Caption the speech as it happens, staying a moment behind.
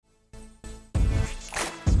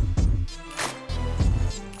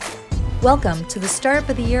Welcome to the Startup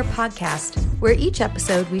of the Year podcast, where each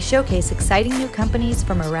episode we showcase exciting new companies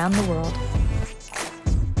from around the world.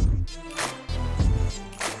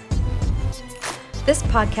 This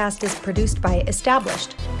podcast is produced by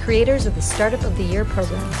Established, creators of the Startup of the Year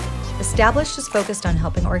program. Established is focused on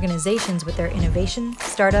helping organizations with their innovation,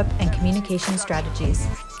 startup, and communication strategies.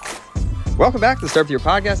 Welcome back to the Startup of the Year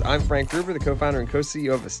podcast. I'm Frank Gruber, the co-founder and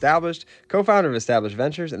co-CEO of Established, co-founder of Established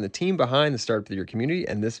Ventures, and the team behind the Startup of the Year community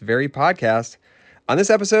and this very podcast. On this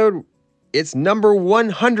episode, it's number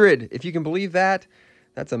 100. If you can believe that,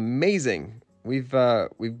 that's amazing. We've been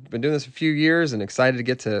doing this for a few years and excited to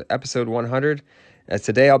get to episode 100. As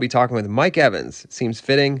today, I'll be talking with Mike Evans. It seems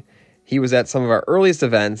fitting. He was at some of our earliest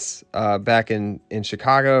events back in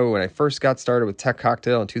Chicago when I first got started with Tech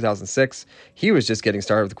Cocktail in 2006. He was just getting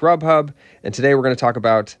started with Grubhub, and today we're going to talk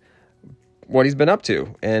about what he's been up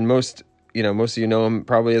to. And most of you know him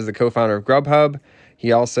probably as the co-founder of Grubhub.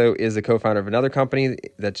 He also is the co-founder of another company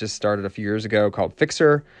that just started a few years ago called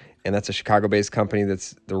Fixer, and that's a Chicago-based company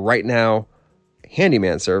that's the right now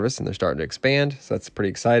handyman service, and they're starting to expand, so that's pretty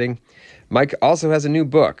exciting. Mike also has a new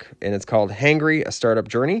book, and it's called Hangry, A Startup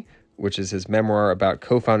Journey, which is his memoir about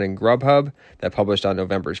co-founding Grubhub that published on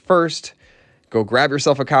November 1st. Go grab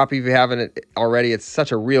yourself a copy if you haven't already. It's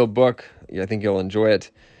such a real book. I think you'll enjoy it.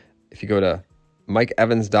 If you go to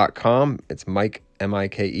mikeevans.com, it's Mike,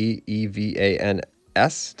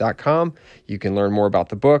 MikeEvans.com. You can learn more about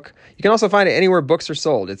the book. You can also find it anywhere books are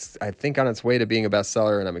sold. It's, I think, on its way to being a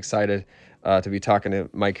bestseller, and I'm excited to be talking to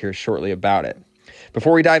Mike here shortly about it.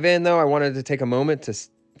 Before we dive in, though, I wanted to take a moment to,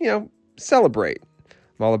 celebrate.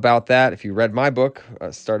 I'm all about that. If you read my book,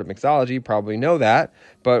 Startup Mixology, you probably know that.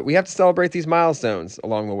 But we have to celebrate these milestones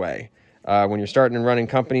along the way. When you're starting and running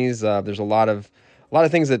companies, there's a lot of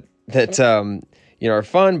things that are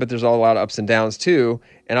fun, but there's a lot of ups and downs too.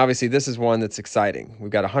 And obviously, this is one that's exciting.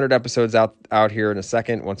 We've got 100 episodes out here in a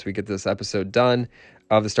second once we get this episode done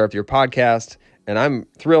of the Startup of the Year podcast. And I'm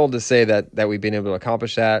thrilled to say that we've been able to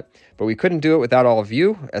accomplish that. But we couldn't do it without all of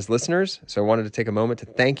you as listeners. So I wanted to take a moment to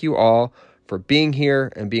thank you all for being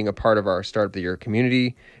here and being a part of our Startup of the Year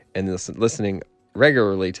community and listening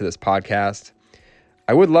regularly to this podcast.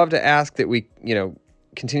 I would love to ask that we,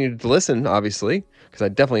 continue to listen, obviously, because I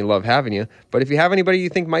definitely love having you. But if you have anybody you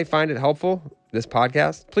think might find it helpful, this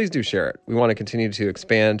podcast, please do share it. We want to continue to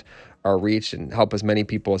expand our reach and help as many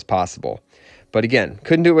people as possible. But again,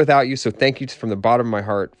 couldn't do it without you. So thank you from the bottom of my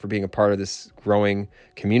heart for being a part of this growing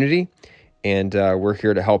community. And we're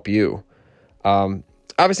here to help you.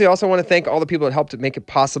 Obviously, I also want to thank all the people that helped make it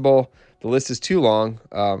possible. The list is too long.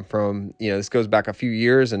 This goes back a few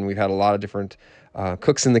years, and we've had a lot of different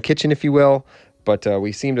cooks in the kitchen, if you will. But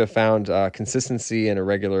we seem to have found consistency and a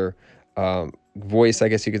regular voice, I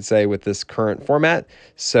guess you could say, with this current format.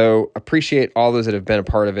 So appreciate all those that have been a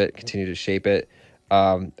part of it, continue to shape it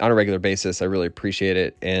on a regular basis. I really appreciate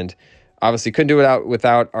it. And obviously couldn't do it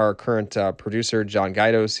without our current producer, John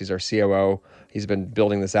Gaidos. He's our COO. He's been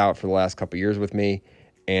building this out for the last couple of years with me.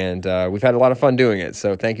 And we've had a lot of fun doing it.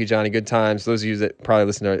 So thank you, Johnny. Good times. Those of you that probably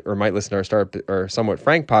listen to or might listen to our Startup or Somewhat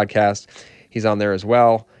Frank podcast, he's on there as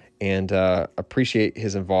well. And appreciate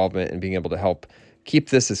his involvement and being able to help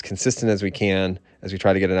keep this as consistent as we can as we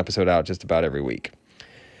try to get an episode out just about every week.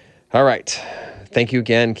 All right. Thank you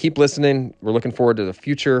again. Keep listening. We're looking forward to the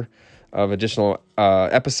future of additional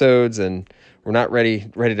episodes, and we're not ready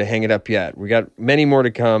to hang it up yet. We got many more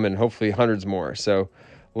to come and hopefully hundreds more. So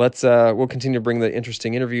we'll continue to bring the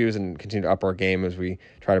interesting interviews and continue to up our game as we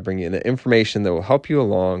try to bring you the information that will help you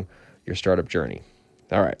along your startup journey.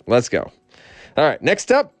 All right, let's go. All right,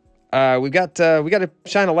 next up, we got to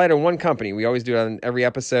shine a light on one company. We always do it on every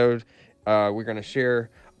episode. We're going to share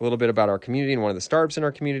a little bit about our community and one of the startups in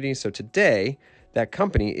our community. So today, that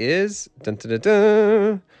company is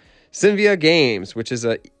Synvia Games, which is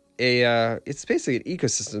it's basically an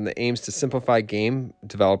ecosystem that aims to simplify game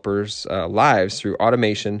developers' lives through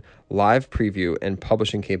automation, live preview, and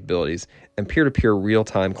publishing capabilities, and peer-to-peer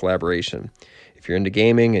real-time collaboration. If you're into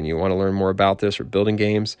gaming and you want to learn more about this or building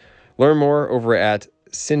games, learn more over at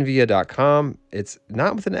Synvia.com. It's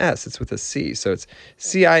not with an S, it's with a C. So it's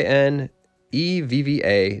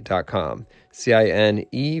CINEVVA.com.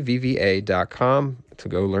 CINEVVA.com to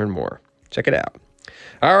go learn more. Check it out.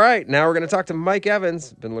 All right, now we're going to talk to Mike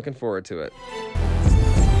Evans. Been looking forward to it.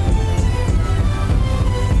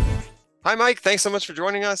 Hi, Mike. Thanks so much for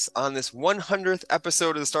joining us on this 100th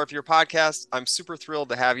episode of the Startup of Your podcast. I'm super thrilled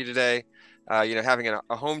to have you today. Having a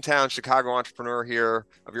hometown Chicago entrepreneur here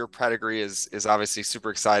of your pedigree is obviously super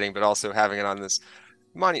exciting, but also having it on this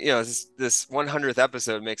 100th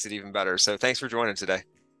episode makes it even better. So thanks for joining today.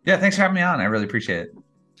 Yeah, thanks for having me on. I really appreciate it.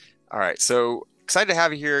 All right. So excited to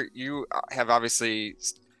have you here. You have obviously,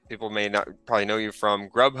 people may not probably know you from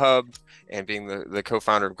Grubhub and being the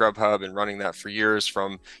co-founder of Grubhub and running that for years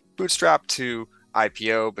from bootstrap to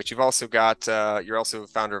IPO, but you've also got, you're also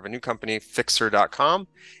founder of a new company, Fixer.com.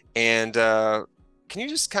 And can you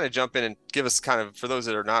just kind of jump in and give us kind of, for those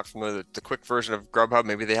that are not familiar, the quick version of Grubhub?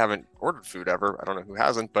 Maybe they haven't ordered food ever. I don't know who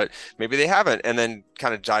hasn't, but maybe they haven't. And then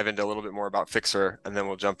kind of dive into a little bit more about Fixer, and then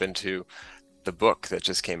we'll jump into the book that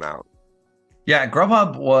just came out. Yeah,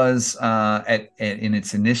 Grubhub was in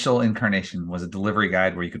its initial incarnation was a delivery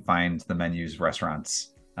guide where you could find the menus of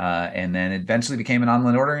restaurants. And then it eventually became an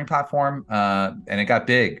online ordering platform. And it got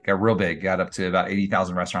big, got real big, got up to about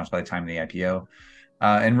 80,000 restaurants by the time of the IPO.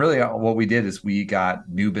 And really what we did is we got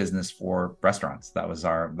new business for restaurants. That was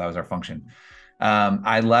our function.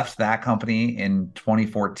 I left that company in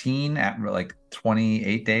 2014 at like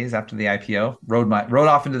 28 days after the IPO, rode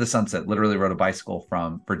off into the sunset, literally rode a bicycle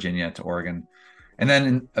from Virginia to Oregon. And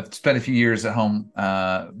then I've spent a few years at home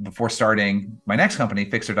before starting my next company,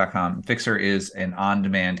 Fixer.com. Fixer is an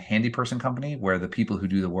on-demand handy person company where the people who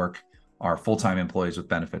do the work are full-time employees with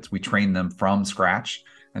benefits. We train them from scratch.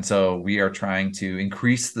 And so we are trying to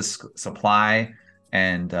increase the supply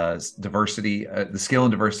and diversity, the skill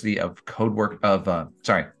and diversity of the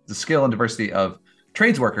skill and diversity of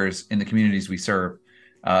trades workers in the communities we serve.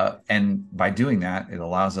 And by doing that, it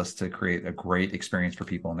allows us to create a great experience for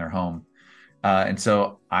people in their home. And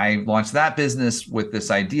so I launched that business with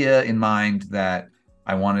this idea in mind that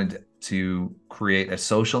I wanted to create a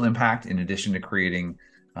social impact in addition to creating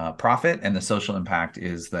profit. And the social impact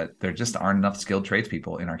is that there just aren't enough skilled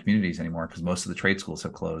tradespeople in our communities anymore because most of the trade schools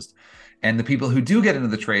have closed. And the people who do get into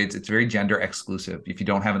the trades, it's very gender exclusive. If you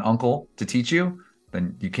don't have an uncle to teach you,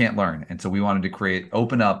 then you can't learn. And so we wanted to create,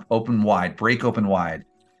 break open wide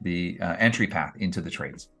the entry path into the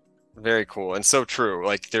trades. Very cool. And so true.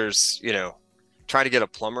 Like there's, trying to get a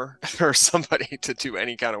plumber or somebody to do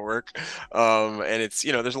any kind of work. And it's,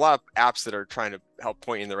 there's a lot of apps that are trying to help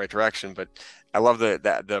point you in the right direction, but I love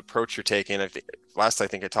the approach you're taking. I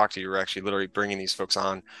think I talked to you, you were actually literally bringing these folks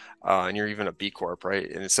on, and you're even a B Corp,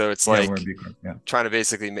 right? And so it's like we're a B Corp, yeah. Trying to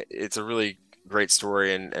basically, it's a really great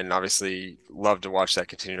story, and obviously love to watch that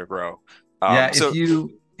continue to grow.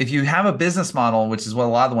 If you have a business model, which is what a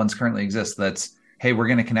lot of the ones currently exist, that's, hey, we're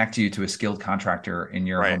going to connect you to a skilled contractor in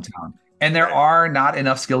your hometown. And there are not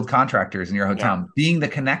enough skilled contractors in your hometown. Yeah. Being the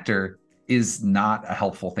connector is not a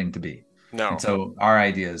helpful thing to be. No. And so our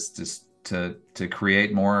idea is just to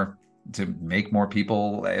create more, to make more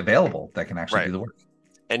people available that can actually do the work.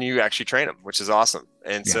 And you actually train them, which is awesome.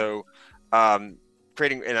 And so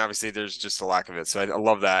creating, and obviously there's just a lack of it. So I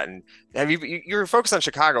love that. And you were focused on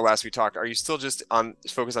Chicago last we talked. Are you still just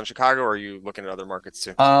focused on Chicago, or are you looking at other markets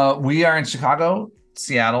too? We are in Chicago,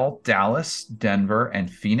 Seattle, Dallas, Denver, and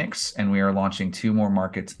Phoenix. And we are launching 2 more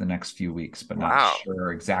markets the next few weeks, but not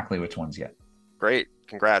sure exactly which ones yet. Great.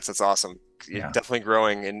 Congrats. That's awesome. You're definitely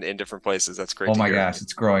growing in different places. That's great. Oh my gosh,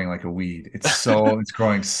 it's growing like a weed. It's it's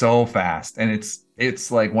growing so fast. And it's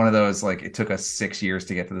like one of those, like, it took us 6 years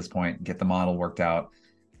to get to this point, get the model worked out.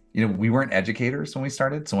 We weren't educators when we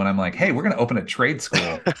started. So when I'm like, hey, we're going to open a trade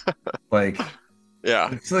school,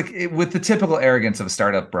 it's like with the typical arrogance of a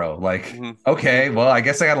startup bro, like, okay, well, I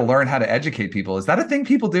guess I got to learn how to educate people. Is that a thing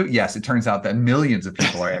people do? Yes. It turns out that millions of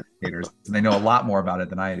people are educators and they know a lot more about it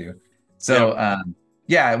than I do. So,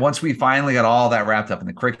 once we finally got all that wrapped up in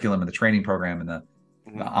the curriculum and the training program and the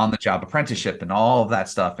on-the-job apprenticeship and all of that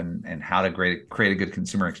stuff and how to create a good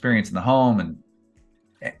consumer experience in the home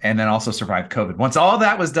and then also survive COVID. Once all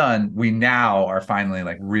that was done, we now are finally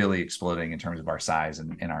like really exploding in terms of our size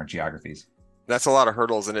and our geographies. That's a lot of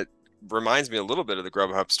hurdles. And it reminds me a little bit of the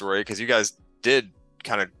Grubhub story, because you guys did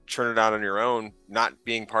kind of churn it out on your own, not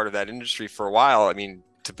being part of that industry for a while. I mean,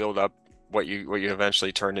 to build up what you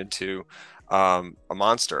eventually turned into a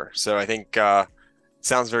monster. So I think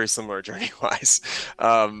sounds very similar journey-wise.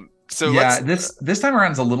 This time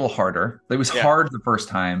around is a little harder. It was hard the first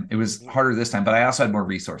time. It was harder this time, but I also had more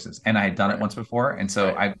resources, and I had done it once before, and so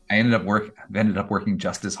I ended up working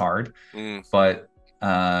just as hard. But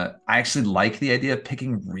I actually like the idea of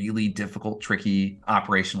picking really difficult, tricky,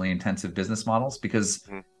 operationally intensive business models, because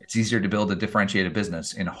it's easier to build a differentiated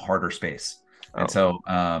business in a harder space. And so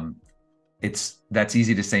that's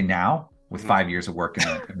easy to say now with 5 years of work in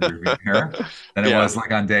the review mirror than it was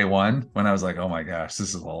like on day one when I was like, oh my gosh,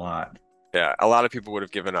 this is a lot. Yeah, a lot of people would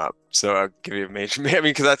have given up. So I'll give you a major, I mean,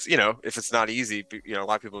 because that's, if it's not easy, a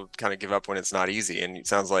lot of people kind of give up when it's not easy. And it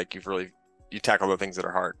sounds like you tackle the things that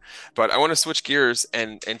are hard. But I want to switch gears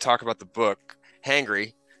and talk about the book,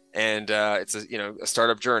 Hangry. And it's a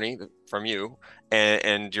startup journey from you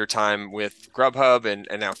and your time with Grubhub and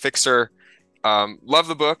now Fixer. Love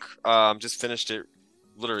the book. Just finished it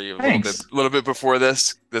literally a Thanks. little bit before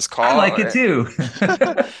this I call. like it too.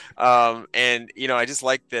 And I just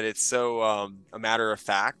like that it's so a matter of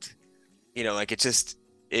fact. Like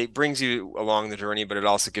it brings you along the journey, but it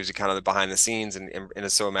also gives you kind of the behind the scenes, and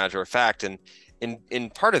it's so a matter of fact. And in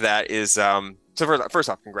part of that is so first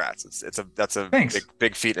off, congrats. That's a Thanks.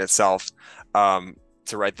 big feat in itself.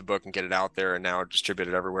 To write the book and get it out there and now distribute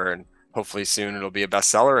it everywhere, and hopefully soon it'll be a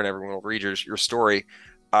bestseller and everyone will read your story.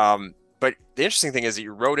 But the interesting thing is that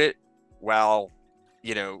you wrote it while,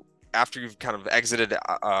 after you've kind of exited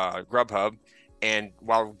Grubhub, and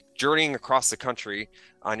while journeying across the country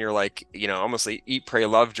on your almost like eat, pray,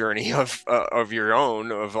 love journey of your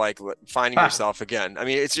own, of like finding yourself again. I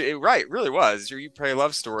mean, it really was your eat, pray,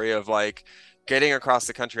 love story of like getting across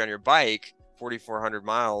the country on your bike, 4,400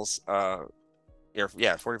 miles,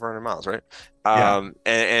 4,400 miles, right? Yeah.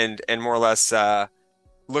 And more or less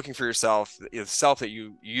looking for yourself, the self that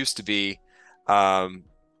you used to be.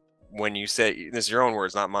 When you say, this is your own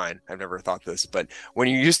words, not mine. I've never thought this, but when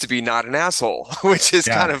you used to be not an asshole, which is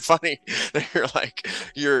kind of funny that you're like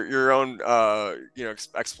your own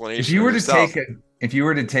explanation. If you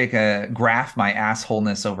were to take a graph my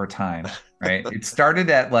assholeness over time, right? It started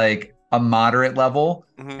at like a moderate level,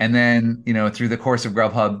 and then through the course of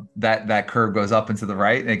Grubhub, that curve goes up and to the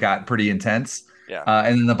right, and it got pretty intense. Yeah.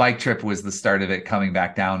 And then the bike trip was the start of it coming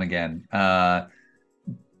back down again.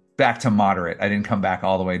 Back to moderate. I didn't come back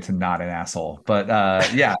all the way to not an asshole, but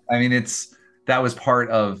yeah, I mean, that was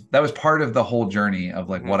part of the whole journey of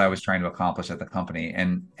like what I was trying to accomplish at the company,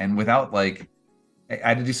 and without like, I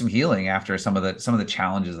had to do some healing after some of the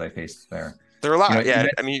challenges I faced there. There are a lot.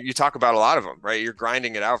 I mean, you talk about a lot of them, right? You're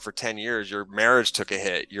grinding it out for 10 years. Your marriage took a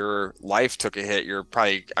hit. Your life took a hit.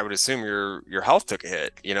 I would assume your health took a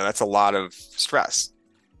hit. That's a lot of stress.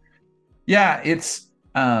 Yeah, it's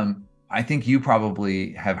I think you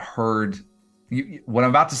probably have heard what I'm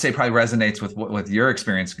about to say probably resonates with your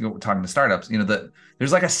experience talking to startups.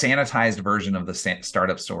 There's like a sanitized version of the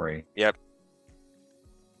startup story. Yep.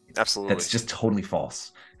 Absolutely. That's just totally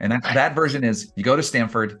false. And that version is you go to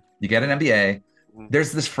Stanford, you get an MBA.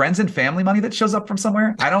 There's this friends and family money that shows up from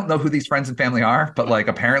somewhere. I don't know who these friends and family are, but like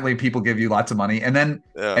apparently people give you lots of money, and then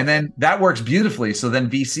that works beautifully. So then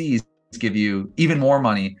VCs give you even more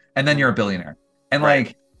money, and then you're a billionaire. And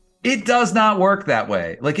like, it does not work that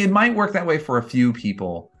way. Like, it might work that way for a few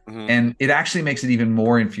people, and it actually makes it even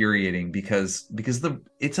more infuriating because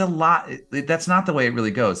it's a lot. That's not the way it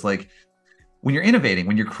really goes. Like, when you're innovating,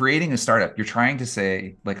 when you're creating a startup, you're trying to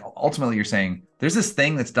say, like, ultimately you're saying there's this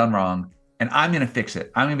thing that's done wrong, and I'm going to fix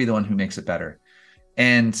it. I'm going to be the one who makes it better.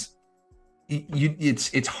 And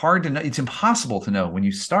it's hard to know. It's impossible to know when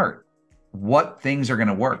you start what things are going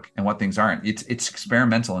to work and what things aren't. It's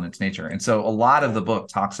experimental in its nature. And so a lot of the book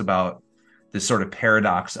talks about this sort of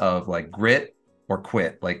paradox of like grit or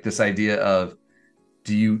quit, like this idea of,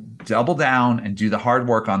 do you double down and do the hard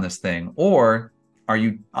work on this thing, or are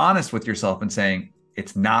you honest with yourself and saying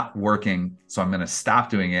it's not working, so I'm going to stop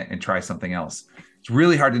doing it and try something else? It's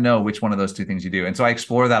really hard to know which one of those two things you do. And so I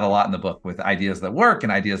explore that a lot in the book with ideas that work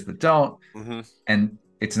and ideas that don't. And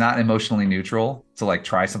it's not emotionally neutral to like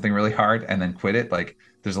try something really hard and then quit it. Like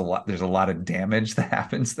there's a lot of damage that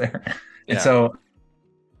happens there. And so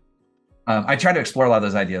I try to explore a lot of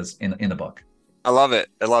those ideas in the book. I love it.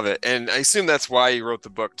 And I assume that's why you wrote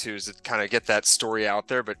the book too, is to kind of get that story out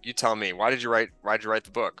there. But you tell me, why did you write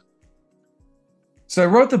the book? So I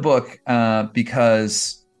wrote the book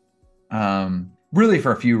because really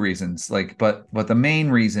for a few reasons, but the main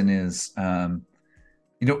reason is,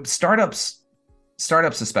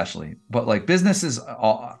 startups especially, but like businesses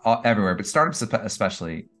all everywhere, but startups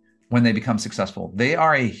especially, when they become successful, they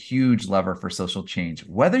are a huge lever for social change,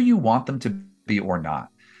 whether you want them to be or not.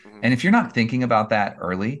 And if you're not thinking about that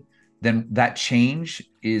early, then that change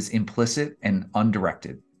is implicit and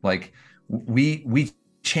undirected. Like we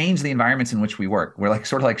change the environments in which we work. We're like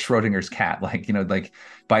sort of like Schrodinger's cat, like, like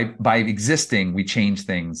by existing, we change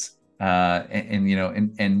things.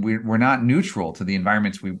 And we're not neutral to the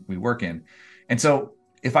environments we work in. And so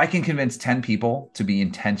if I can convince 10 people to be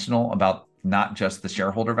intentional about not just the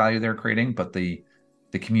shareholder value they're creating, but the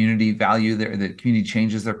community value, the community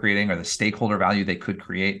changes they're creating, or the stakeholder value they could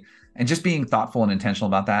create, and just being thoughtful and intentional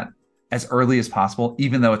about that as early as possible,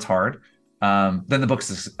 even though it's hard, then the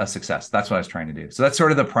book's a success. That's what I was trying to do. So that's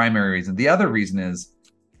sort of the primary reason. The other reason is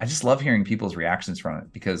I just love hearing people's reactions from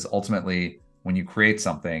it, because ultimately when you create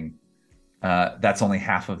something, that's only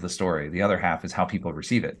half of the story. The other half is how people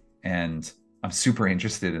receive it. And I'm super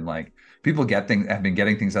interested in like, people have been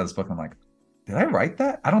getting things out of this book. I'm like, did I write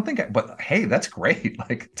that? I don't think but hey, that's great.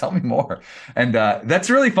 Like, tell me more. And that's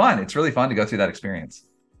really fun. It's really fun to go through that experience.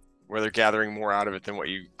 Where they're gathering more out of it than what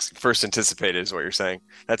you first anticipated is what you're saying.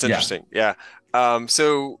 That's Yeah. interesting. Yeah.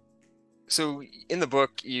 So in the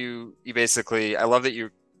book, you basically, I love that you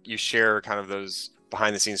share kind of those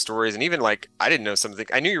behind the scenes stories. And even like, I didn't know something.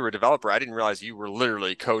 I knew you were a developer. I didn't realize you were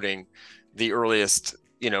literally coding the earliest,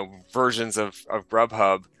 versions of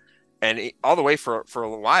Grubhub, and all the way for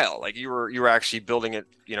a while. Like you were actually building it,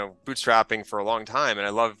 bootstrapping for a long time. And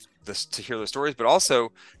I love this to hear those stories, but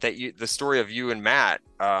also that the story of you and Matt,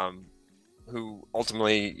 who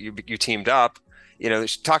ultimately you teamed up,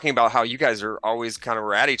 talking about how you guys are always kind of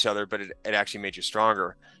were at each other, but it actually made you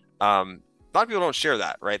stronger. A lot of people don't share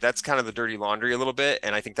that, right? That's kind of the dirty laundry a little bit,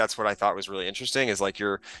 and I think that's what I thought was really interesting. Is like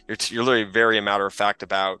you're literally very a matter of fact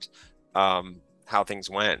about how things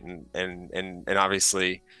went, and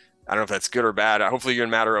obviously, I don't know if that's good or bad. Hopefully, you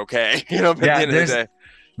and Matt are okay. But at the end of the day,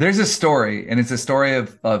 there's a story, and it's a story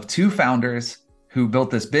of two founders who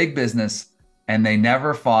built this big business, and they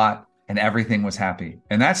never fought, and everything was happy.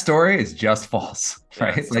 And that story is just false,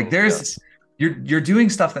 right? Yeah, Like you're doing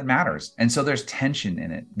stuff that matters, and so there's tension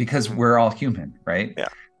in it because we're all human, right? Yeah.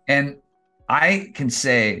 And I can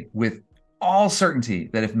say with all certainty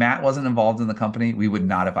that if Matt wasn't involved in the company, we would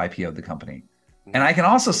not have IPO'd the company. And I can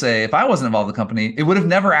also say if I wasn't involved in the company, it would have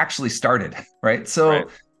never actually started, right? So,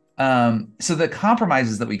 so the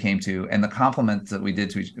compromises that we came to and the compliments that we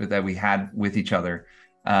did that we had with each other,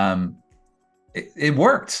 it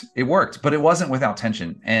worked. It worked, but it wasn't without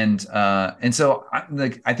tension. And so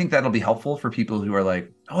I think that'll be helpful for people who are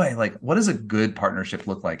like, oh, like, what does a good partnership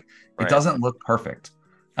look like? It doesn't look perfect.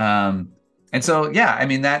 And so, yeah, I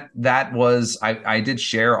mean, that was, I did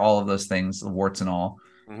share all of those things, the warts and all.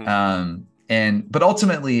 But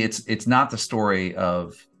ultimately it's not the story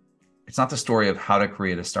of how to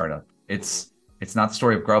create a startup. It's not the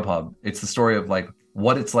story of Grubhub. It's the story of like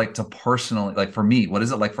what it's like to personally, like for me, what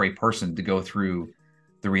is it like for a person to go through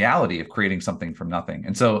the reality of creating something from nothing?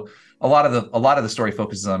 And so a lot of the story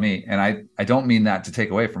focuses on me, and I don't mean that to take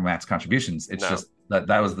away from Matt's contributions. It's just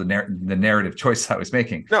that was the narrative choice I was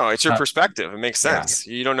making. No, it's your perspective. It makes sense.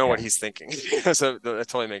 Yeah. You don't know what he's thinking, so that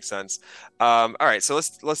totally makes sense. All right, so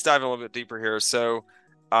let's dive a little bit deeper here. So,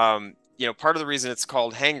 part of the reason it's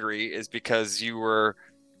called Hangry is because you were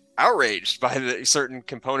outraged by the certain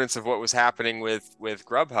components of what was happening with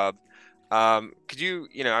Grubhub. Could you,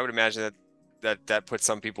 I would imagine that puts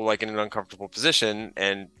some people like in an uncomfortable position,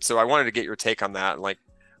 and so I wanted to get your take on that. Like,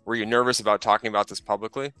 were you nervous about talking about this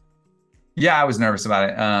publicly? Yeah, I was nervous about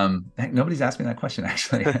it. Nobody's asked me that question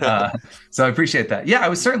actually, so I appreciate that. Yeah, I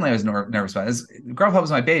was nervous about it. Grubhub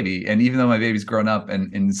was my baby, and even though my baby's grown up,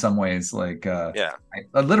 and in some ways, like, I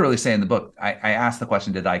literally say in the book, I asked the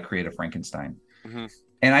question, did I create a Frankenstein?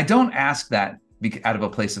 And I don't ask that out of a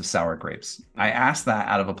place of sour grapes. I ask that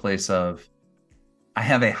out of a place of, I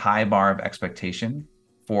have a high bar of expectation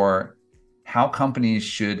for how companies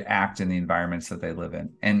should act in the environments that they live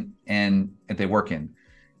in and that they work in.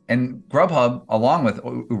 And Grubhub, along with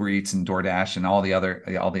Uber Eats and DoorDash and all the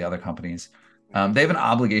other companies, they have an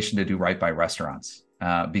obligation to do right by restaurants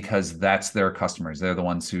because that's their customers. They're the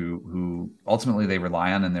ones who ultimately they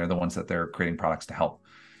rely on, and they're the ones that they're creating products to help.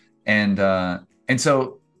 And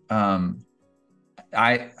so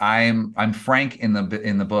I'm frank in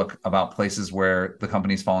the book about places where the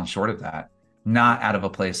company's fallen short of that, not out of a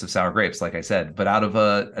place of sour grapes, like I said, but out of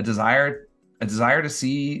a desire to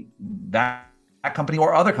see that company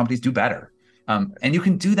or other companies do better. And you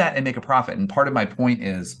can do that and make a profit. And part of my point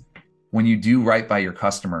is, when you do right by your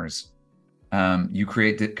customers, you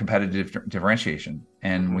create competitive differentiation.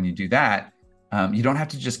 And when you do that, you don't have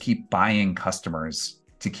to just keep buying customers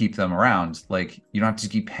to keep them around. Like, you don't have to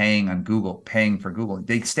keep paying for Google.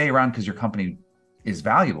 They stay around because your company is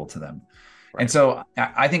valuable to them. Right. And so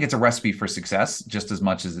I think it's a recipe for success just as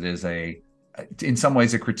much as it is in some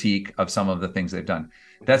ways a critique of some of the things they've done.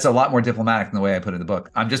 That's a lot more diplomatic than the way I put it in the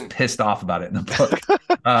book. I'm just pissed off about it in the book.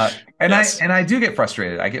 I do get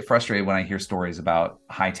frustrated. I get frustrated when I hear stories about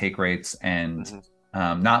high take rates and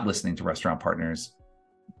not listening to restaurant partners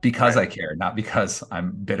because I care, not because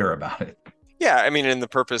I'm bitter about it. Yeah, I mean, and the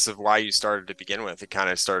purpose of why you started to begin with, it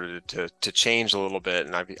kind of started to change a little bit,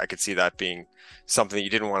 and I could see that being something that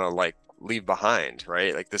you didn't want to like leave behind,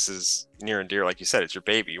 right? Like, this is near and dear, like you said, it's your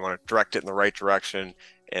baby. You want to direct it in the right direction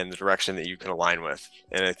and the direction that you can align with,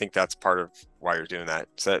 and I think that's part of why you're doing that.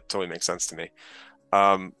 So that totally makes sense to me.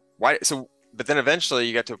 But then eventually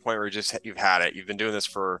you get to a point where you've had it. You've been doing this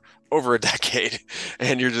for over a decade,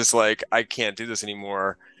 and you're just like, I can't do this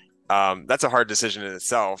anymore. That's a hard decision in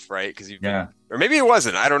itself, right? Because you've been, Yeah. or maybe it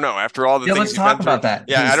wasn't. I don't know. After all the Yeah, things let's you've talk been through, about that.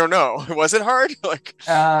 yeah, I don't know. Was it hard? Like,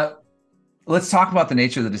 Let's talk about the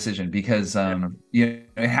nature of the decision, because yeah. it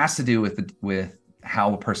has to do with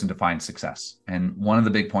how a person defines success. And one of the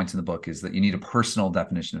big points in the book is that you need a personal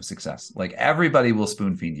definition of success. Like, everybody will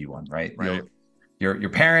spoon feed you one, right? Right. Your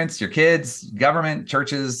parents, your kids, government,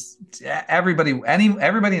 churches, everybody and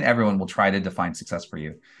everyone will try to define success for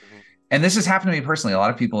you. Mm-hmm. And this has happened to me personally. A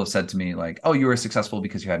lot of people have said to me, like, oh, you were successful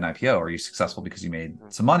because you had an IPO, or you're successful because you made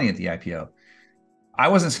some money at the IPO. I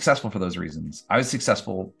wasn't successful for those reasons. I was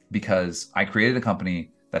successful because I created a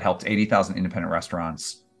company that helped 80,000 independent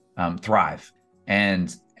restaurants thrive.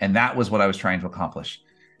 And that was what I was trying to accomplish.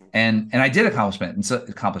 And I did accomplish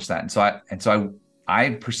that. And so I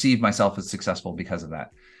perceived myself as successful because of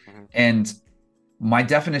that. Mm-hmm. And my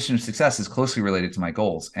definition of success is closely related to my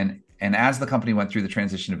goals. And as the company went through the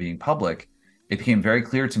transition to being public, it became very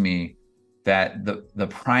clear to me that the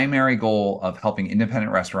primary goal of helping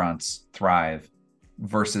independent restaurants thrive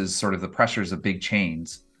versus sort of the pressures of big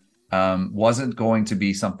chains wasn't going to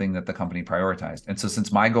be something that the company prioritized. And so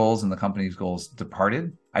since my goals and the company's goals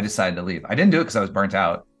departed, I decided to leave. I didn't do it because I was burnt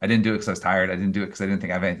out. I didn't do it because I was tired. I didn't do it because I didn't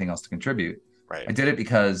think I have anything else to contribute. Right. I did it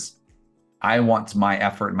because I want my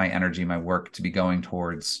effort, my energy, my work to be going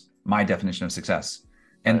towards my definition of success.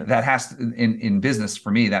 And right. that has to, in business,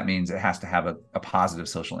 for me, that means it has to have a positive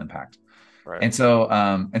social impact. Right. And so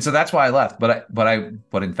that's why I left.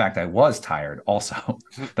 But in fact, I was tired also.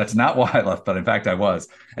 That's not why I left, but in fact I was.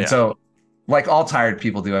 And so, like all tired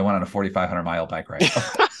people do, I went on a 4,500 mile bike ride.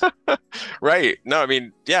 Right. No, I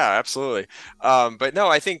mean, yeah, absolutely. But no,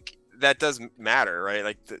 I think that does matter, right?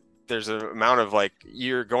 Like there's an amount of, like,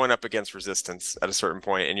 you're going up against resistance at a certain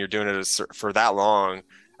point, and you're doing it for that long.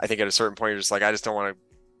 I think at a certain point, you're just like, I don't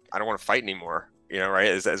want to fight anymore. Right?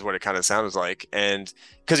 Is what it kind of sounds like. And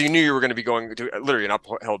because you knew you were going to be going to literally an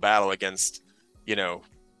uphill battle against, in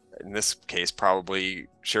this case, probably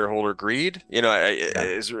shareholder greed,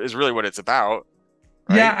 is really what it's about.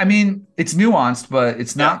 Right? Yeah. I mean, it's nuanced, but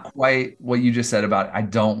it's not quite what you just said about, I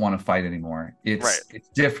don't want to fight anymore. It's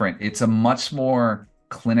different. It's a much more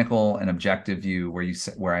clinical and objective view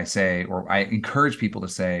where I encourage people to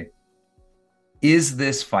say, is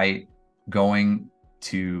this fight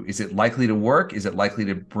is it likely to work? Is it likely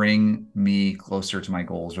to bring me closer to my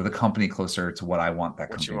goals, or the company closer to what I want that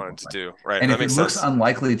company what you want it to do? Right. And if it looks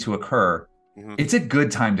unlikely to occur, it's a good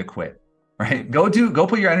time to quit, right? Go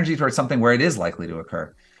put your energy towards something where it is likely to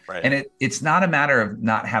occur. Right. And it's not a matter of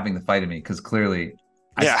not having the fight in me, because clearly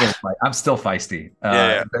I'm still feisty.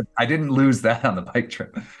 I didn't lose that on the bike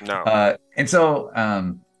trip. No. And so,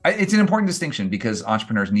 it's an important distinction, because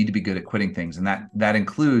entrepreneurs need to be good at quitting things. And that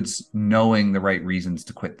includes knowing the right reasons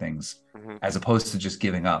to quit things, as opposed to just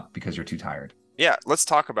giving up because you're too tired. Yeah. Let's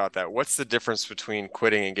talk about that. What's the difference between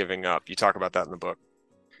quitting and giving up? You talk about that in the book.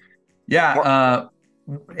 Yeah.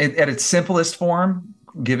 At its simplest form,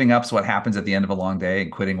 giving up is what happens at the end of a long day,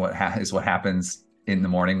 and quitting is what happens in the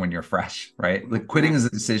morning when you're fresh, right? Like, quitting is a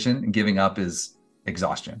decision, and giving up is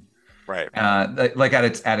exhaustion. Right. Like at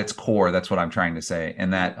its core, that's what I'm trying to say.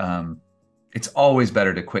 And that it's always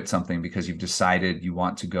better to quit something because you've decided you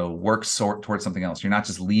want to go work towards something else. You're not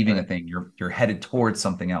just leaving a thing. You're headed towards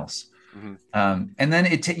something else. And then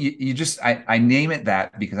I name it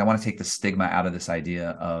that because I want to take the stigma out of this idea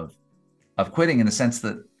of quitting, in the sense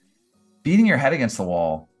that beating your head against the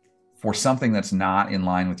wall for something that's not in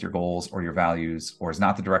line with your goals or your values, or is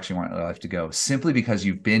not the direction you want your life to go, simply because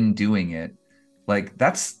you've been doing it, like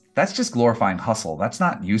that's just glorifying hustle. That's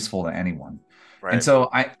not useful to anyone. Right. And so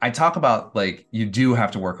I talk about, like, you do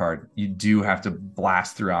have to work hard. You do have to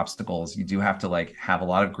blast through obstacles. You do have to, like, have a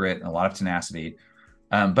lot of grit and a lot of tenacity.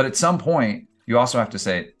 But at some point, you also have to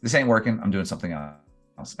say, this ain't working. I'm doing something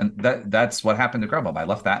else. And that's what happened to Grubhub. I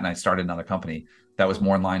left that and I started another company that was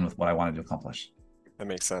more in line with what I wanted to accomplish. That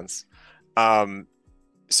makes sense.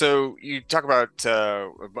 So you talk about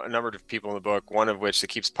a number of people in the book, one of which that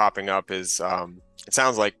keeps popping up is, it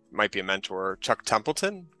sounds like might be a mentor, Chuck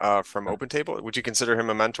Templeton from OpenTable. Would you consider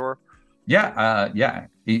him a mentor? Yeah.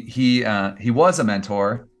 He was a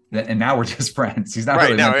mentor, and now we're just friends. He's not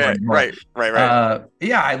really a mentor anymore. Right.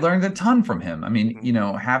 Yeah, I learned a ton from him. I mean,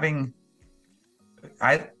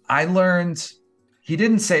 I learned, he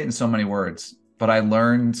didn't say it in so many words, but I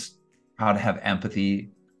learned how to have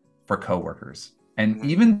empathy for coworkers. And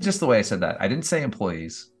even just the way I said that, I didn't say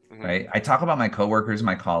employees, right? I talk about my coworkers,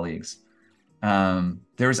 my colleagues.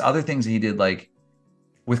 There's other things he did, like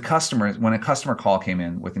with customers. When a customer call came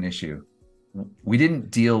in with an issue, we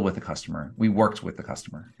didn't deal with the customer. We worked with the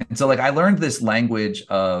customer. And so, like, I learned this language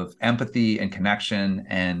of empathy and connection,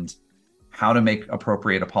 and how to make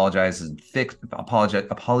appropriate apologies and fix the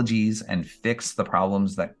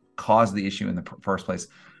problems that caused the issue in the first place.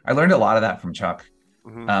 I learned a lot of that from Chuck.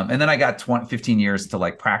 And then I got 15 years to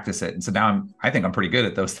like practice it. And so now I think I'm pretty good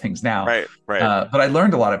at those things now. Right. But I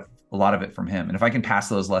learned a lot of it from him. And if I can pass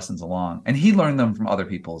those lessons along, and he learned them from other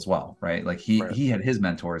people as well, right? Like he had his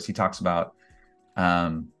mentors. He talks about,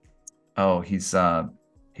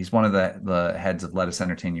 he's one of the heads of Let Us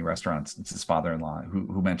Entertain You restaurants. It's his father-in-law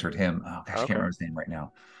who mentored him. Oh gosh, I can't remember his name right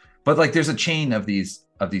now. But like there's a chain of these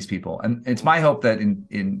people. And it's my hope that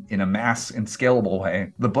in a mass and scalable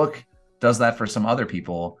way, the book does that for some other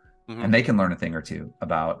people, and they can learn a thing or two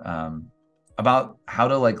about how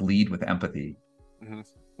to like lead with empathy.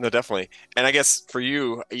 No, definitely. And I guess for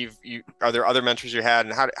you, are there other mentors you had,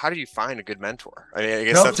 and how did you find a good mentor? I mean, I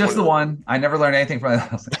guess that's just the one. I never learned anything from it.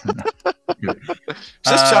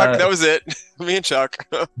 Just Chuck. That was it. Me and Chuck.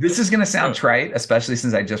 This is going to sound trite, especially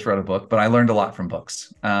since I just wrote a book, but I learned a lot from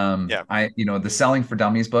books. The Selling for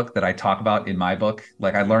Dummies book that I talk about in my book,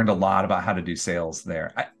 like I learned a lot about how to do sales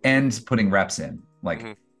there and putting reps in,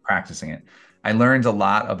 like practicing it. I learned a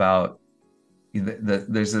lot about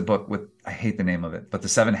there's a book with, I hate the name of it, but The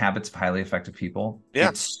 7 Habits of Highly Effective People. Yeah.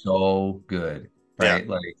 It's so good, right?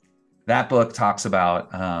 Yeah. Like that book talks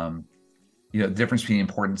about, the difference between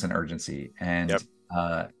importance and urgency. And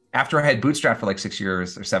after I had bootstrapped for like 6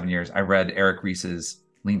 years or 7 years, I read Eric Ries's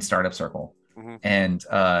Lean Startup Circle. And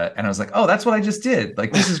I was like, oh, that's what I just did.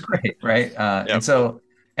 Like, this is great. Right.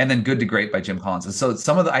 And then Good to Great by Jim Collins. And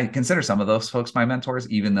so I consider some of those folks my mentors,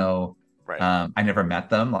 even though I never met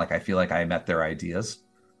them. Like, I feel like I met their ideas.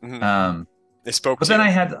 They spoke but then you. I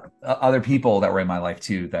had other people that were in my life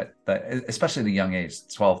too, that especially at a young age,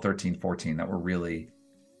 12, 13, 14, that were really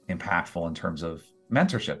impactful in terms of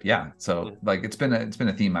mentorship. Yeah. So like, it's been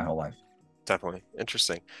a theme my whole life. Definitely.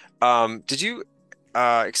 Interesting. Did you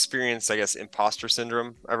experience, I guess, imposter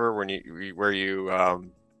syndrome ever did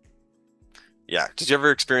you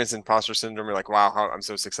ever experience imposter syndrome? You're like, wow, I'm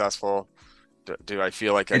so successful. Do I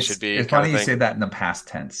feel like I should be? It's funny you say that in the past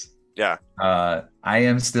tense. Yeah. I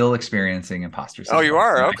am still experiencing imposter syndrome. Oh, you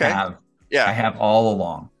are? Okay. I have all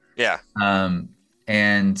along. Yeah.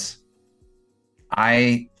 And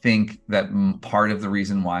I think that part of the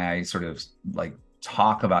reason why I sort of like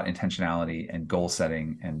talk about intentionality and goal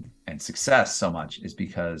setting and success so much is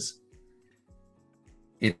because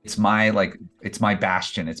it's my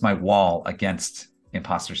bastion, it's my wall against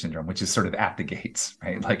imposter syndrome, which is sort of at the gates,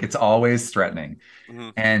 right? Like it's always threatening.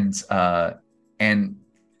 And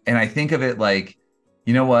I think of it like,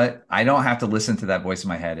 you know what? I don't have to listen to that voice in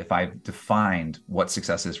my head if I've defined what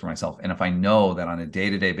success is for myself. And if I know that on a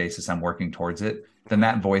day-to-day basis, I'm working towards it, then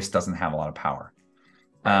that voice doesn't have a lot of power.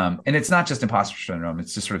 And it's not just imposter syndrome.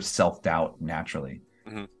 It's just sort of self-doubt naturally.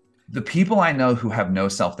 The people I know who have no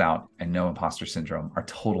self-doubt and no imposter syndrome are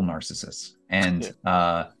total narcissists. And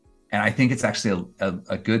I think it's actually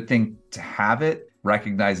a good thing to have it,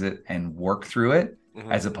 recognize it, and work through it,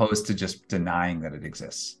 as opposed to just denying that it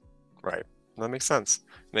exists. Right. That makes sense.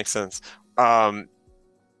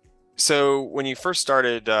 So when you first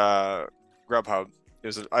started Grubhub,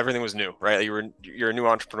 everything was new, right? You're a new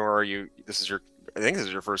entrepreneur. I think this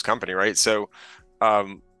is your first company, right? So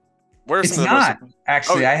what are some of the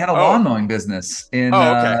actually, I had a lawn mowing business when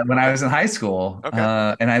I was in high school.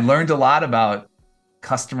 And I learned a lot about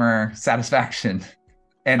customer satisfaction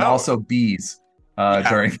and also bees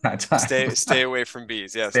during that time. Stay away from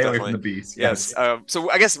bees. Yes, stay away from the bees. Yes.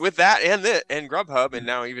 So I guess with that and Grubhub and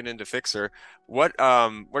now even into Fixer, what are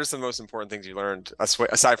some of the most important things you learned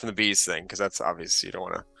aside from the bees thing? Because that's obvious. You don't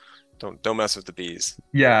want to. Don't mess with the bees.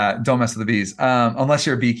 Yeah, don't mess with the bees. Unless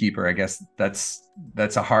you're a beekeeper, I guess that's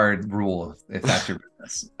a hard rule if that's your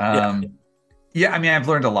business. Yeah, I mean, I've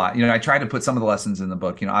learned a lot. I tried to put some of the lessons in the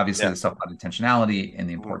book. Obviously the stuff about intentionality and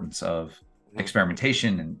the importance of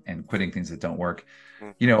experimentation and quitting things that don't work.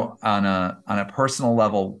 On a personal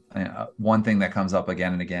level, one thing that comes up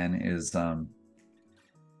again and again is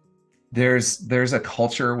there's a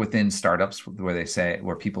culture within startups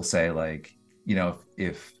where people say like,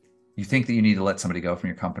 if you think that you need to let somebody go from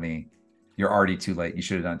your company, you're already too late. You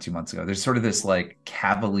should have done it 2 months ago. There's sort of this like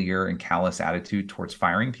cavalier and callous attitude towards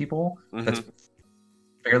firing people that's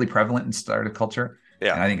fairly prevalent in startup culture.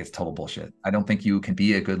 Yeah. And I think it's total bullshit. I don't think you can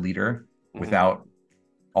be a good leader without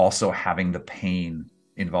also having the pain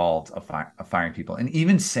involved of firing people. And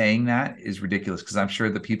even saying that is ridiculous because I'm sure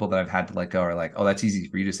the people that I've had to let go are like, oh, that's easy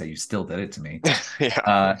for you to say. You still did it to me.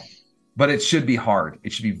 But it should be hard.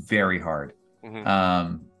 It should be very hard.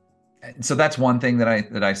 So that's one thing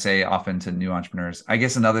that I say often to new entrepreneurs. I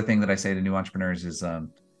guess another thing that I say to new entrepreneurs is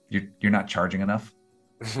you're not charging enough.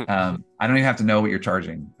 I don't even have to know what you're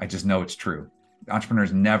charging. I just know it's true.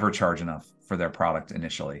 Entrepreneurs never charge enough for their product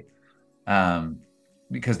initially,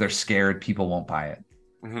 because they're scared people won't buy it.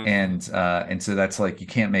 Mhm. And so that's like, you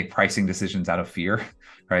can't make pricing decisions out of fear,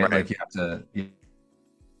 right? Right. Like you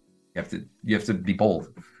have to be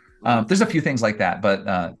bold. There's a few things like that,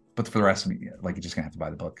 but for the rest of me, like, you're just gonna have to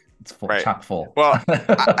buy the book. It's full, Right. chock full. Well,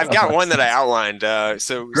 I've got one that I outlined. So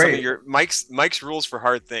some of Great. your Mike's rules for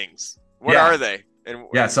hard things. What Yeah. are they? And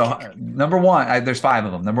Yeah. So number one, there's 5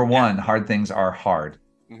 of them. Number one, hard things are hard.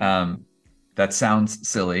 Mhm. That sounds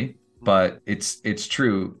silly, but it's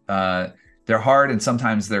true. They're hard, and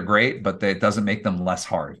sometimes they're great, but it doesn't make them less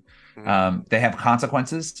hard. They have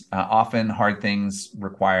consequences. Often hard things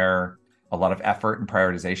require a lot of effort and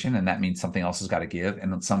prioritization, and that means something else has got to give.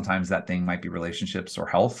 And sometimes that thing might be relationships or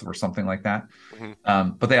health or something like that.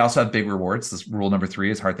 But they also have big rewards. This rule number 3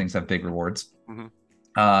 is hard things have big rewards.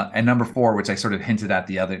 And number 4, which I sort of hinted at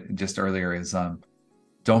just earlier, is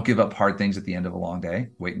don't give up hard things at the end of a long day.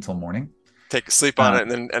 Wait until morning. Take a sleep on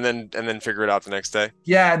it, and then figure it out the next day.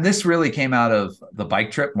 Yeah, and this really came out of the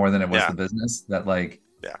bike trip more than it was the business. That, like,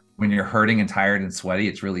 when you're hurting and tired and sweaty,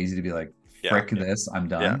 it's really easy to be like, frick this, I'm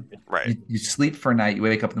done. Right. You sleep for a night, you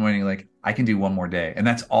wake up in the morning, you're like, I can do one more day. And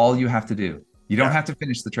that's all you have to do. You don't have to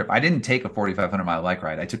finish the trip. I didn't take a 4,500 mile bike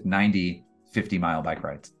ride. I took 90, 50-mile bike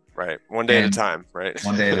rides. Right. One day at a time. Right.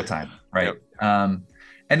 One day at a time. Right. And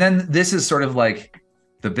then this is sort of like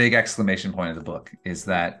the big exclamation point of the book, is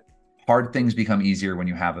that hard things become easier when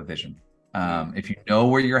you have a vision. If you know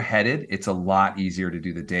where you're headed, it's a lot easier to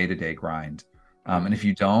do the day-to-day grind. And if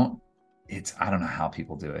you don't, I don't know how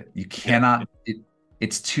people do it. You cannot,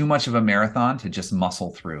 it's too much of a marathon to just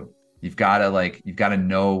muscle through. You've got to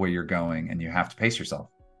know where you're going, and you have to pace yourself.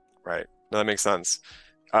 Right. No, that makes sense.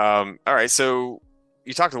 All right. So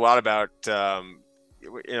you talked a lot about,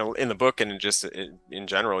 in the book and just in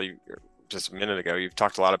general, just a minute ago, you've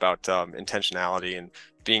talked a lot about intentionality and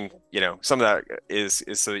being, some of that is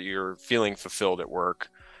so that you're feeling fulfilled at work.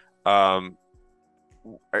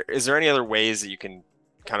 Is there any other ways that you can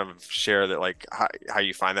kind of share that, like, how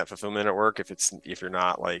you find that fulfillment at work if you're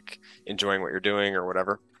not, like, enjoying what you're doing or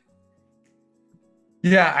whatever?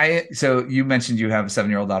 Yeah, so you mentioned you have a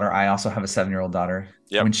 7-year-old daughter. I also have a 7-year-old daughter.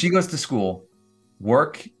 Yep. When she goes to school,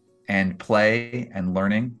 work and play and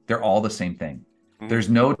learning, they're all the same thing. There's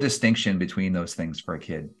no distinction between those things for a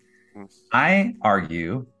kid. I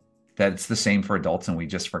argue that it's the same for adults, and we've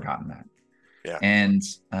just forgotten that. Yeah. And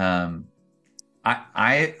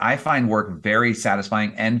I find work very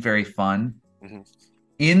satisfying and very fun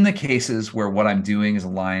in the cases where what I'm doing is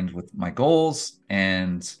aligned with my goals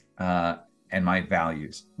and my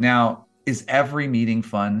values. Now, is every meeting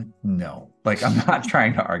fun? No. Like, I'm not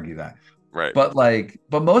trying to argue that. Right. But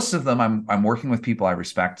most of them, I'm working with people I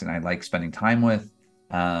respect and I like spending time with.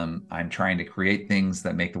 I'm trying to create things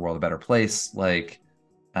that make the world a better place. I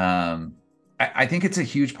think it's a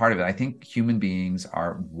huge part of it. I think human beings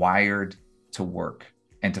are wired to work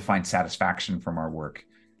and to find satisfaction from our work.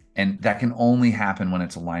 And that can only happen when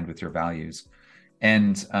it's aligned with your values.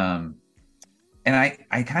 And I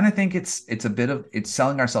kind of think it's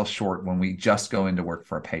selling ourselves short when we just go into work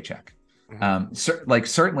for a paycheck.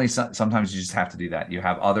 Certainly sometimes you just have to do that. You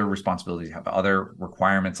have other responsibilities, you have other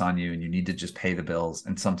requirements on you, and you need to just pay the bills.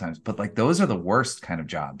 And sometimes, but like, those are the worst kind of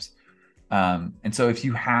jobs. And so if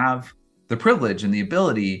you have the privilege and the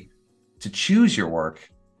ability to choose your work,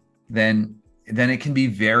 then it can be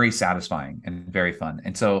very satisfying and very fun.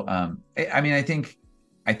 And so,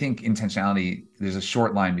 I think intentionality, there's a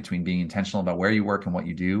short line between being intentional about where you work and what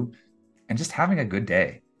you do and just having a good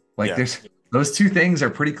day. Those two things are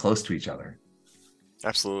pretty close to each other.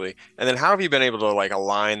 Absolutely. And then how have you been able to, like,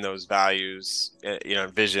 align those values,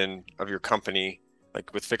 vision of your company,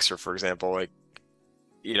 like with Fixer, for example, like,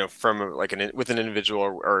 from like with an individual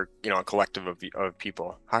or a collective of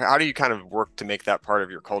people? How do you kind of work to make that part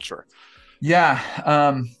of your culture? Yeah.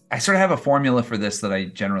 I sort of have a formula for this that I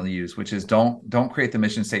generally use, which is don't create the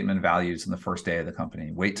mission statement and values in the first day of the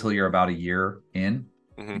company. Wait till you're about a year in,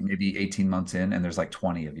 maybe 18 months in, and there's like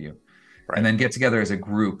 20 of you. Right. And then get together as a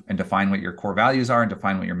group and define what your core values are and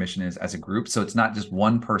define what your mission is as a group. So it's not just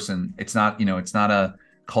one person. It's not a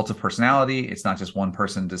cult of personality. It's not just one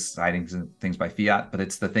person deciding things by fiat, but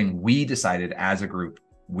it's the thing we decided as a group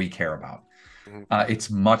we care about. It's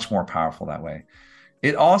much more powerful that way.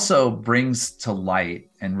 It also brings to light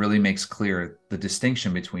and really makes clear the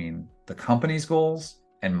distinction between the company's goals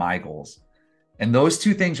and my goals. And those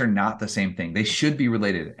two things are not the same thing. They should be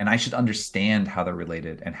related, and I should understand how they're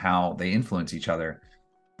related and how they influence each other.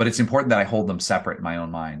 But it's important that I hold them separate in my own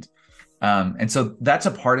mind. And so that's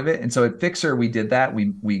a part of it. And so at Fixer, we did that.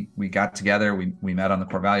 We got together, we met on the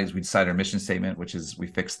core values, we decided our mission statement, which is we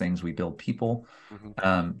fix things, we build people.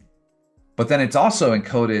 But then it's also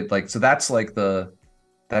encoded, like, so that's like the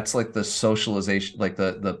socialization, like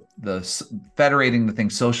the federating the thing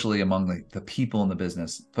socially among the people in the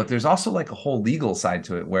business. But there's also like a whole legal side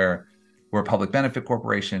to it where we're a public benefit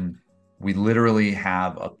corporation. We literally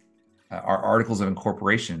have our articles of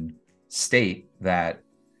incorporation state that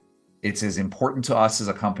it's as important to us as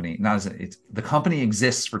a company. The company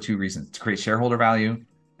exists for two reasons: to create shareholder value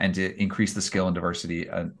and to increase the skill and diversity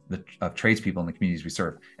of tradespeople in the communities we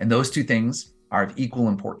serve. And those two things are of equal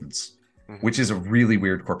importance, which is a really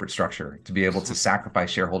weird corporate structure to be able to sacrifice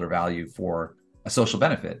shareholder value for a social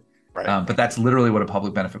benefit. Right. But that's literally what a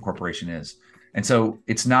public benefit corporation is. And so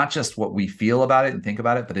it's not just what we feel about it and think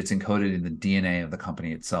about it, but it's encoded in the DNA of the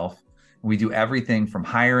company itself. We do everything from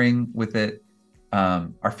hiring with it.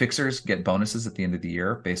 Our fixers get bonuses at the end of the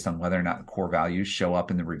year based on whether or not core values show up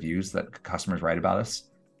in the reviews that customers write about us.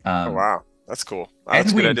 Oh, wow. That's cool. Wow, and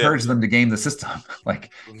that's we encourage them to game the system.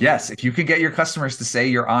 Like, Mm-hmm. yes, if you can get your customers to say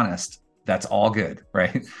you're honest, that's all good,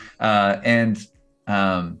 right?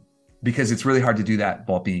 Because it's really hard to do that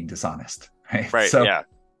while being dishonest, right? Right. So, Yeah.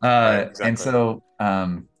 Right, exactly. And so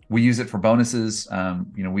we use it for bonuses.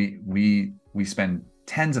 We spend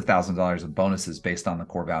tens of thousands of dollars of bonuses based on the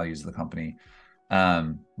core values of the company.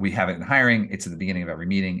 We have it in hiring. It's at the beginning of every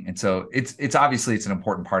meeting, and so it's obviously it's an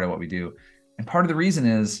important part of what we do. And part of the reason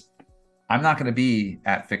is I'm not going to be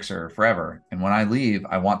at Fixer forever. And when I leave,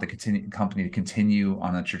 I want the company to continue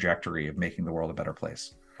on a trajectory of making the world a better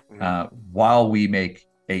place, while we make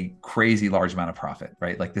a crazy large amount of profit,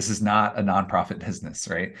 right? Like, this is not a nonprofit business,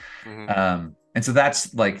 right? And so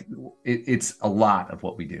that's like, it's a lot of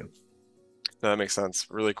what we do. No, that makes sense.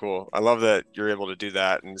 Really cool. I love that you're able to do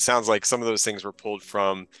that. And it sounds like some of those things were pulled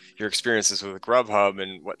from your experiences with Grubhub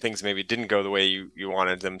and what things maybe didn't go the way you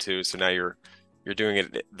wanted them to. So now you're doing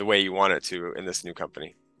it the way you want it to in this new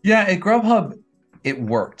company. Yeah, at Grubhub, it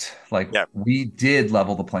worked. Like, Yep. we did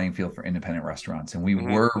level the playing field for independent restaurants, and we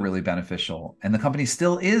were really beneficial. And the company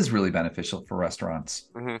still is really beneficial for restaurants,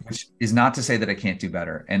 which is not to say that I can't do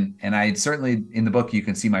better. And I certainly, in the book, you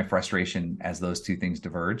can see my frustration as those two things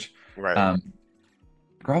diverge. Right.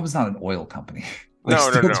 Grubhub is not an oil company.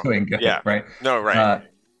 No. Doing good, Yeah. right? No, right.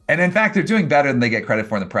 And in fact, they're doing better than they get credit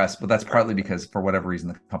for in the press, but that's partly because for whatever reason,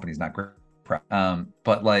 the company's not great.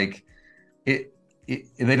 But like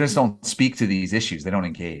they just don't speak to these issues. They don't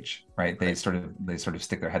engage, right? They sort of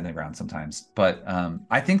stick their head in the ground sometimes. But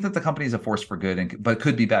I think that the company is a force for good, but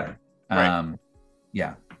could be better. Right.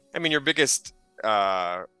 Yeah. I mean, your biggest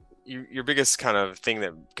your biggest kind of thing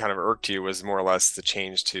that kind of irked you was more or less the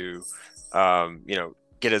change to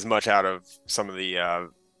get as much out of some of the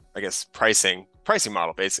I guess pricing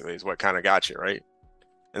model basically is what kind of got you, right?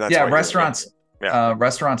 And that's restaurants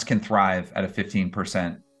restaurants can thrive at a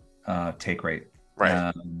 15% take rate.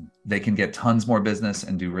 Right. They can get tons more business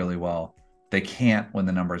and do really well. They can't when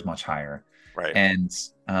the number is much higher. Right. And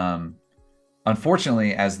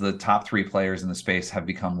unfortunately, as the top three players in the space have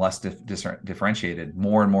become less differentiated,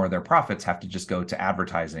 more and more of their profits have to just go to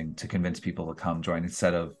advertising to convince people to come join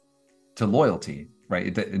instead of to loyalty,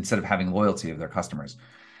 right? Instead of having loyalty of their customers.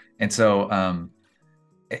 And so,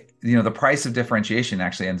 the price of differentiation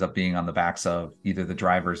actually ends up being on the backs of either the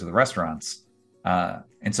drivers or the restaurants.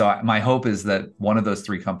 And so my hope is that one of those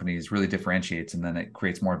three companies really differentiates, and then it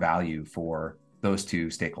creates more value for those two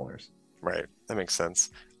stakeholders. Right. That makes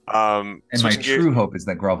sense. And my true hope is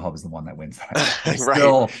that Grubhub is the one that wins that. Of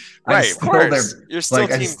course. You're still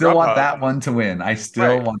I still want that one to win. I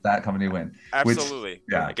still want that company to win. Absolutely.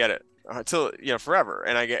 I get it. Until forever.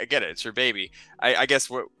 And I get it. It's your baby. I guess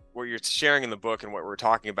what you're sharing in the book and what we're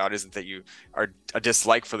talking about isn't that you are a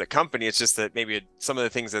dislike for the company. It's just that maybe some of the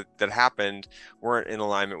things that happened weren't in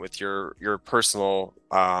alignment with your personal,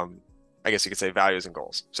 I guess you could say, values and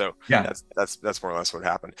goals. So yeah, that's more or less what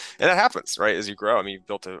happened. And that happens, right? As you grow, I mean, you've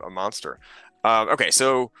built a monster. Okay.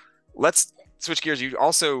 So let's switch gears. You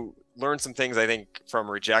also learned some things, I think,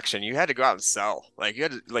 from rejection. You had to go out and sell. You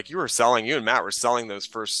and Matt were selling those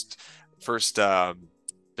first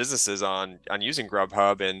businesses on using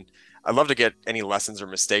Grubhub. And I'd love to get any lessons or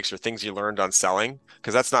mistakes or things you learned on selling,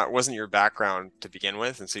 because wasn't your background to begin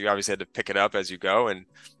with. And so you obviously had to pick it up as you go, and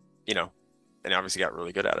obviously got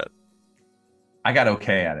really good at it. I got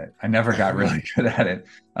okay at it. I never got really good at it.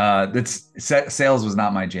 Sales was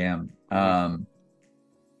not my jam. I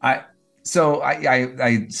talk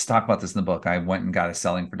about this in the book. I went and got a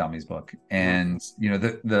Selling for Dummies book, and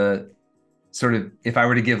the sort of, if I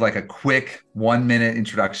were to give like a quick 1-minute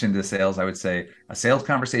introduction to sales, I would say a sales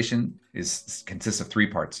conversation consists of 3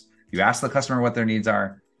 parts: You ask the customer what their needs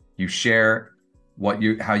are, you share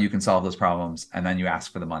how you can solve those problems, and then you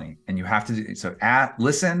ask for the money. And you have to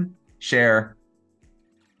listen, share,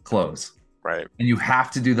 close. Right. And you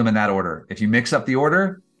have to do them in that order. If you mix up the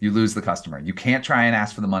order, you lose the customer. You can't try and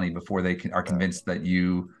ask for the money before they are convinced that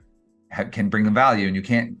you can bring them value, and you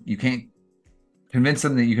can't convince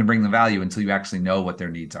them that you can bring them value until you actually know what their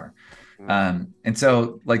needs are. And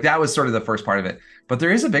so like that was sort of the first part of it. But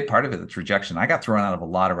there is a big part of it that's rejection. I got thrown out of a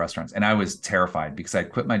lot of restaurants, and I was terrified because I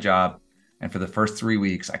quit my job, and for the first 3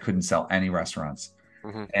 weeks I couldn't sell any restaurants.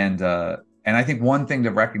 And I think one thing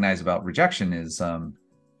to recognize about rejection is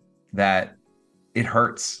that it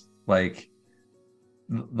hurts. Like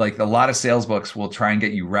a lot of sales books will try and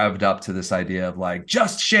get you revved up to this idea of like,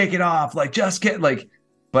 just shake it off, like just get like,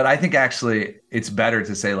 but I think actually it's better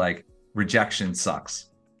to say like, rejection sucks.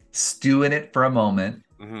 Stew in it for a moment,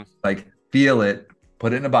 like feel it,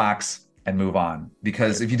 put it in a box and move on.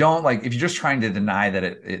 Because if you don't like, if you're just trying to deny that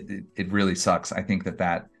it really sucks, I think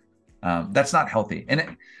that's not healthy.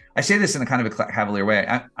 And I say this in a kind of a cavalier way.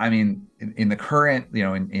 I mean, in the current,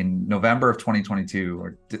 in November of 2022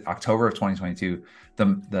 or October of 2022,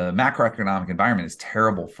 the macroeconomic environment is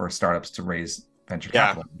terrible for startups to raise venture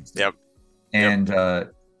capital. Yep. And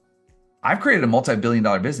I've created a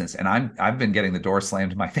multi-billion-dollar business, and I've been getting the door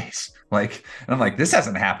slammed in my face. Like, and I'm like, this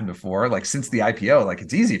hasn't happened before. Like since the IPO, like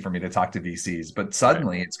it's easy for me to talk to VCs, but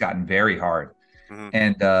suddenly it's gotten very hard.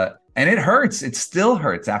 And it hurts. It still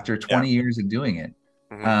hurts after 20 years of doing it.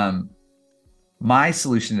 My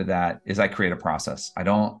solution to that is I create a process.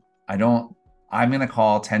 I'm going to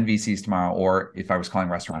call 10 VCs tomorrow, or if I was calling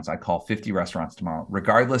restaurants, I'd call 50 restaurants tomorrow,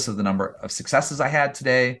 regardless of the number of successes I had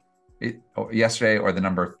yesterday, or the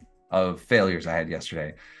number of failures I had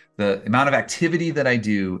yesterday. The amount of activity that I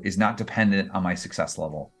do is not dependent on my success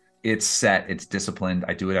level. It's set, it's disciplined.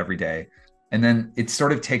 I do it every day. And then it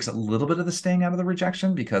sort of takes a little bit of the sting out of the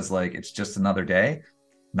rejection, because like, it's just another day,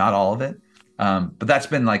 not all of it. But that's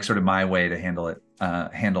been like sort of my way to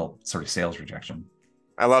handle sort of sales rejection.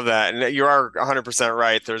 I love that. And you are 100%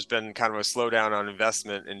 right. There's been kind of a slowdown on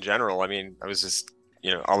investment in general. I mean, I was just,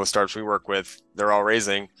 all the startups we work with, they're all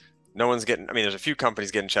raising. No one's getting, there's a few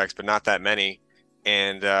companies getting checks, but not that many.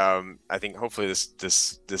 And I think hopefully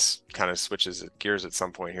this kind of switches gears at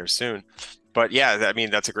some point here soon. But yeah, I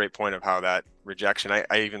mean, that's a great point of how that rejection, I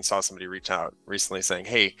even saw somebody reach out recently saying,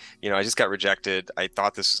 hey, I just got rejected. I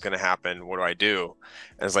thought this was going to happen. What do I do?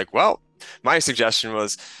 And it's like, well, my suggestion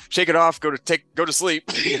was shake it off, go to sleep,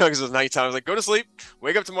 because it was nighttime. I was like, go to sleep,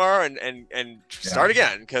 wake up tomorrow and start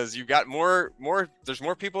again. Because you've got there's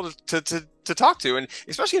more people to talk to. And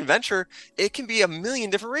especially in venture, it can be a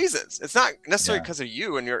million different reasons. It's not necessarily because of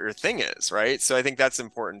you and your thing is, right? So I think that's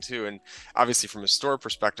important too. And obviously from a store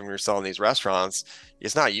perspective, when you're selling these restaurants,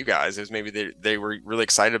 it's not you guys. It was maybe they were really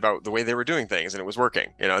excited about the way they were doing things and it was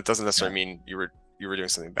working. It doesn't necessarily mean you were doing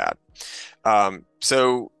something bad.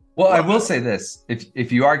 Well, I will say this: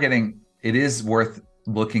 if you are getting, it is worth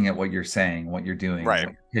looking at what you're saying, what you're doing, right,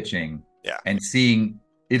 what you're pitching, and seeing.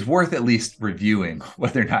 It's worth at least reviewing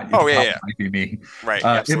whether or not might be me. Right.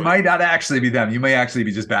 It might not actually be them. You may actually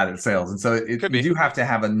be just bad at sales, and so you do have to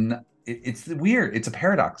have it's weird. It's a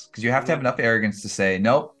paradox because you have to have enough arrogance to say,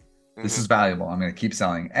 nope, this is valuable. I'm going to keep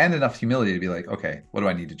selling, and enough humility to be like, okay, what do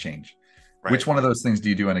I need to change? Right. Which one of those things do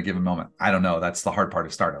you do in a given moment? I don't know. That's the hard part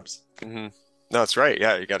of startups. No, that's right.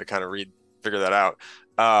 Yeah, you got to kind of figure that out.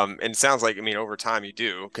 And it sounds like, over time you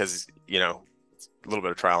do, because, it's a little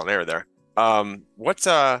bit of trial and error there. I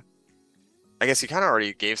guess you kind of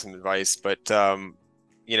already gave some advice, but,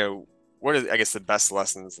 what are, I guess, the best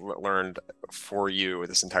lessons learned for you with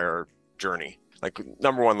this entire journey? Like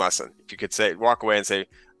number one lesson, if you could walk away and say,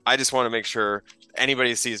 I just want to make sure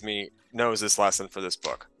anybody who sees me knows this lesson for this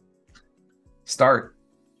book. Start.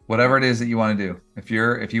 Whatever it is that you want to do. If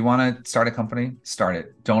you want to start a company, start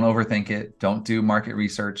it. Don't overthink it. Don't do market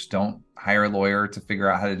research. Don't hire a lawyer to figure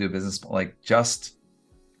out how to do a business. Like just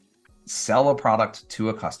sell a product to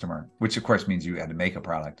a customer, which of course means you had to make a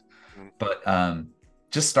product, but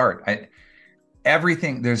just start.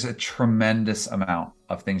 There's a tremendous amount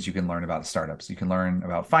of things you can learn about startups. You can learn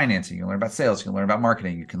about financing, you can learn about sales, you can learn about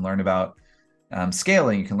marketing, you can learn about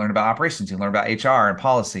scaling, you can learn about operations, you can learn about HR and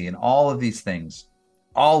policy and all of these things.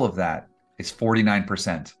 All of that is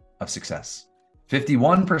 49% of success.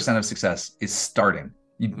 51% of success is starting.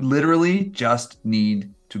 You literally just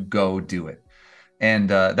need to go do it. And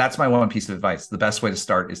that's my one piece of advice. The best way to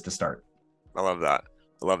start is to start. I love that.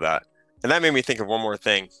 And that made me think of one more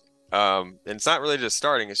thing. And it's not related to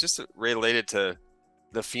starting. It's just related to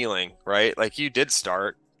the feeling, right? Like you did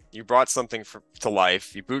start. You brought something to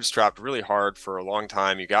life. You bootstrapped really hard for a long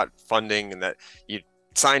time. You got funding, and that you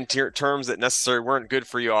signed terms that necessarily weren't good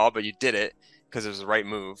for you all, but you did it because it was the right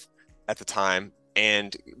move at the time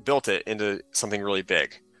and built it into something really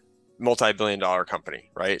big, multi-billion-dollar company,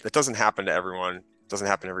 right? That doesn't happen to everyone. Doesn't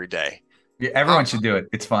happen every day. Yeah, everyone should do it.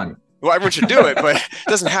 It's fun. Well, everyone should do it, but it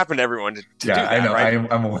doesn't happen to everyone to do that. I know.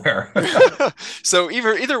 Right? I'm aware. So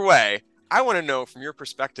either way, I want to know from your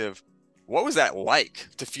perspective, what was that like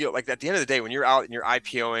to feel like at the end of the day when you're out and you're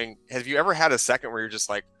IPOing? Have you ever had a second where you're just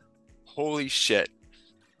like, holy shit,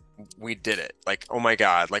 we did it? Like, oh my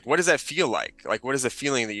God, like what does that feel like? Like, what is the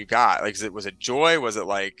feeling that you got? Like, was it joy? Was it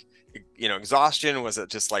like, exhaustion? Was it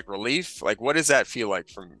just like relief? Like, what does that feel like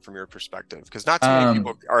from your perspective? Because not too many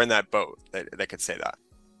people are in that boat that could say that.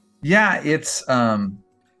 Yeah, it's no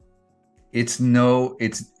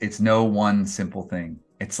one simple thing.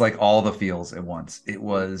 It's like all the feels at once. It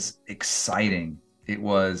was exciting.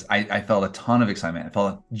 I felt a ton of excitement. I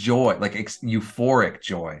felt joy, like euphoric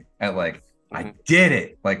joy at like, I did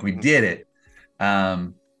it. Like we did it.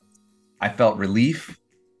 I felt relief.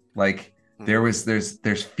 Like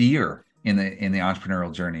there's fear in the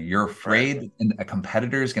entrepreneurial journey. You're afraid and a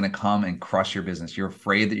competitor is going to come and crush your business. You're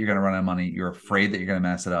afraid that you're going to run out of money. You're afraid that you're going to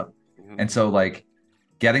mess it up. And so like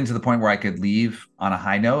getting to the point where I could leave on a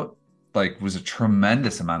high note, like was a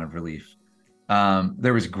tremendous amount of relief.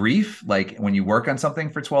 There was grief, like when you work on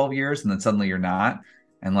something for 12 years and then suddenly you're not,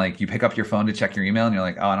 and like you pick up your phone to check your email and you're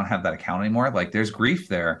like, oh, I don't have that account anymore. Like there's grief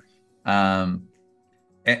there. And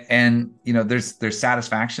there's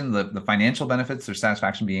satisfaction, the financial benefits, there's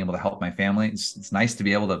satisfaction being able to help my family. It's nice to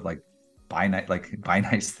be able to like buy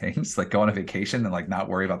nice things, like go on a vacation and like not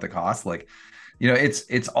worry about the cost. Like,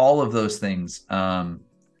 it's all of those things.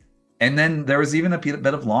 And then there was even a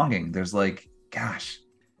bit of longing. There's like, gosh,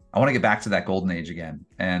 I want to get back to that golden age again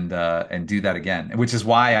and do that again, which is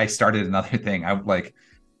why I started another thing. I like,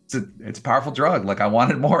 it's a powerful drug. Like I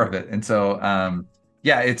wanted more of it. And so,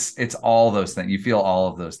 it's all those things. You feel all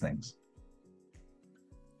of those things.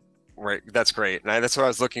 Right. That's great. And that's what I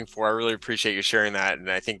was looking for. I really appreciate you sharing that. And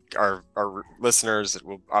I think our listeners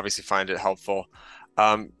will obviously find it helpful.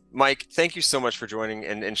 Mike, thank you so much for joining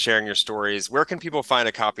and sharing your stories. Where can people find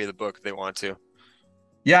a copy of the book if they want to?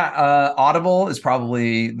 Yeah, Audible is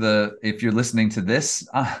probably if you're listening to this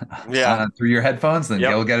through your headphones, then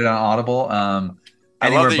go get it on Audible. I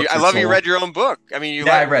love you read your own book. I mean,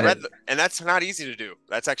 I read it. And that's not easy to do.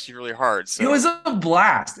 That's actually really hard. So. It was a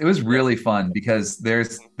blast. It was really fun because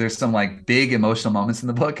there's some like big emotional moments in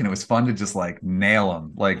the book, and it was fun to just like nail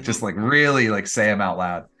them, like just like really like say them out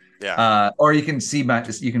loud. Yeah. Or you can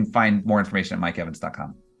find more information at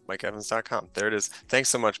MikeEvans.com. MikeEvans.com. There it is. Thanks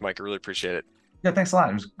so much, Mike. I really appreciate it. Yeah, thanks a lot.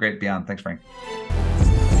 It was great to be on. Thanks, Frank.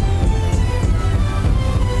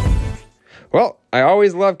 Well, I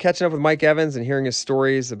always love catching up with Mike Evans and hearing his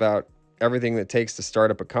stories about everything that it takes to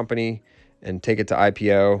start up a company and take it to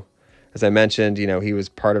IPO. As I mentioned, he was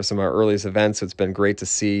part of some of our earliest events, so it's been great to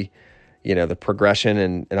see, the progression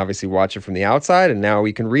and obviously watch it from the outside. And now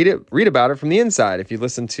we can read about it from the inside. If you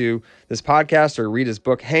listen to this podcast or read his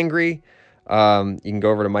book, Hangry, you can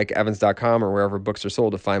go over to MikeEvans.com or wherever books are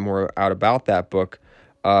sold to find more out about that book.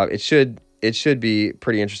 It should be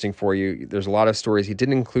pretty interesting for you. There's a lot of stories he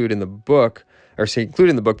didn't include in the book,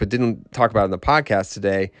 but didn't talk about in the podcast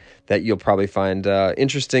today that you'll probably find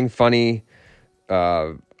interesting, funny,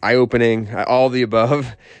 eye-opening, all the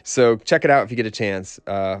above. So check it out if you get a chance.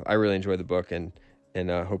 I really enjoyed the book and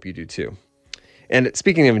hope you do too. And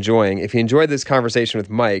speaking of enjoying, if you enjoyed this conversation with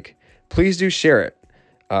Mike, please do share it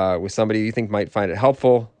with somebody you think might find it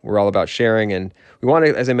helpful. We're all about sharing, and we want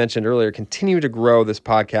to, as I mentioned earlier, continue to grow this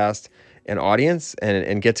podcast and audience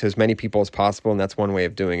and get to as many people as possible, and that's one way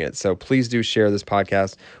of doing it. So please do share this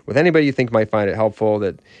podcast with anybody you think might find it helpful,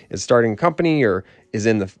 that is starting a company or is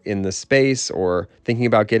in the space or thinking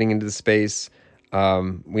about getting into the space.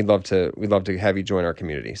 We'd love to have you join our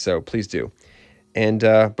community. So please do. And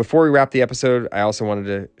before we wrap the episode, I also wanted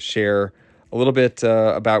to share a little bit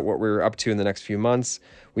about what we're up to in the next few months.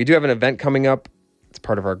 We do have an event coming up. It's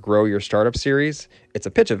part of our Grow Your Startup series. It's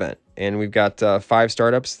a pitch event, and we've got 5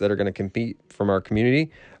 startups that are going to compete from our community.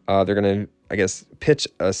 They're going to, pitch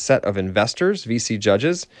a set of investors, VC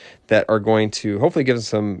judges, that are going to hopefully give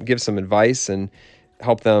some advice and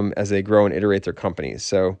help them as they grow and iterate their companies.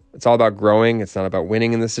 So it's all about growing. It's not about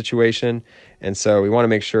winning in this situation. And so we want to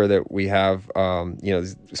make sure that we have, some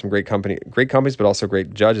great companies, but also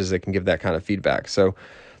great judges that can give that kind of feedback. So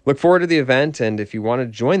look forward to the event. And if you want to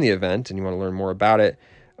join the event and you want to learn more about it,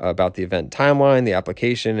 about the event timeline, the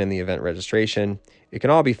application, and the event registration, it can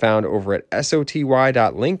all be found over at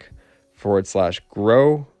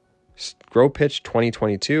soty.link/grow pitch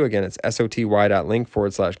 2022. Again, it's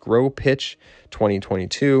soty.link/grow pitch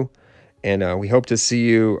 2022. And we hope to see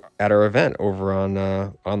you at our event over on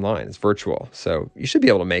online. It's virtual, so you should be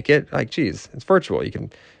able to make it. Like, geez, it's virtual. You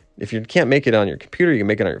can, if you can't make it on your computer, you can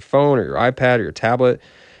make it on your phone or your iPad or your tablet.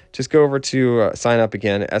 Just go over to sign up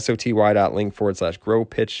again,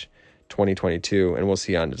 soty.link/GrowPitch2022, and we'll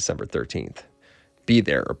see you on December 13th. Be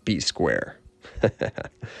there or be square.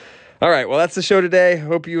 All right, well, that's the show today.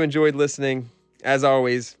 Hope you enjoyed listening. As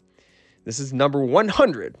always, this is number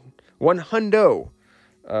 100. 100.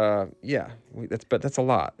 That's a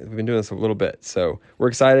lot. We've been doing this a little bit, so we're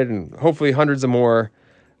excited, and hopefully hundreds of more.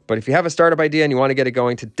 But if you have a startup idea and you want to get it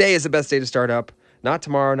going, today is the best day to start up. Not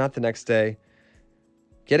tomorrow, not the next day.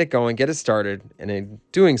 Get it going, get it started, and in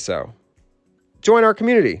doing so, join our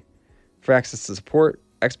community for access to support,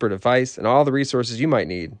 expert advice, and all the resources you might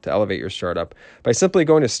need to elevate your startup by simply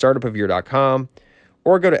going to startupofyear.com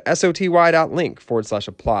or go to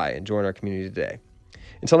soty.link/apply and join our community today.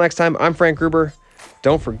 Until next time, I'm Frank Gruber.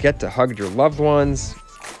 Don't forget to hug your loved ones,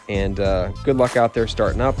 and good luck out there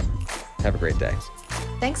starting up. Have a great day.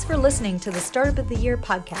 Thanks for listening to the Startup of the Year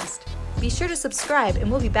podcast. Be sure to subscribe,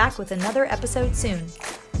 and we'll be back with another episode soon.